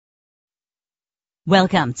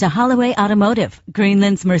Welcome to Holloway Automotive,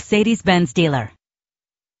 Greenland's Mercedes-Benz dealer.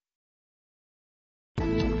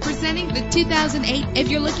 Presenting the 2008, if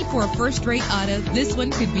you're looking for a first-rate auto, this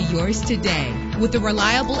one could be yours today. With a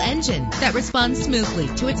reliable engine that responds smoothly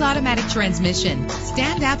to its automatic transmission,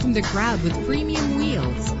 stand out from the crowd with premium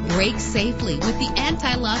wheels. Brake safely with the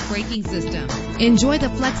anti-lock braking system. Enjoy the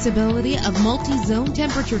flexibility of multi-zone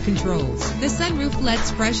temperature controls. The sunroof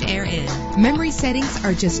lets fresh air in. Memory settings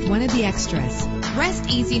are just one of the extras. Rest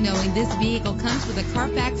easy knowing this vehicle comes with a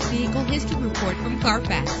Carfax Vehicle History Report from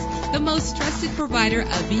Carfax, the most trusted provider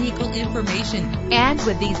of vehicle information. And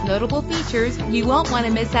with these notable features, you won't want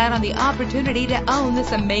to miss out on the opportunity to own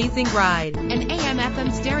this amazing ride. An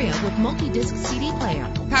AM/FM stereo with multi-disc CD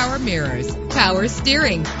player, power mirrors, power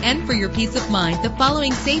steering, and for your peace of mind, the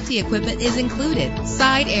following safety equipment is included: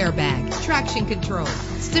 side airbag, traction control,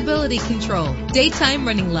 stability control, daytime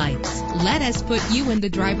running lights. Let us put you in the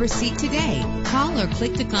driver's seat today. Call or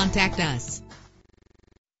click to contact us.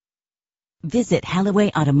 Visit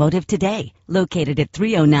Holloway Automotive today, located at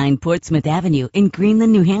 309 Portsmouth Avenue in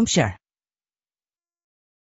Greenland, New Hampshire.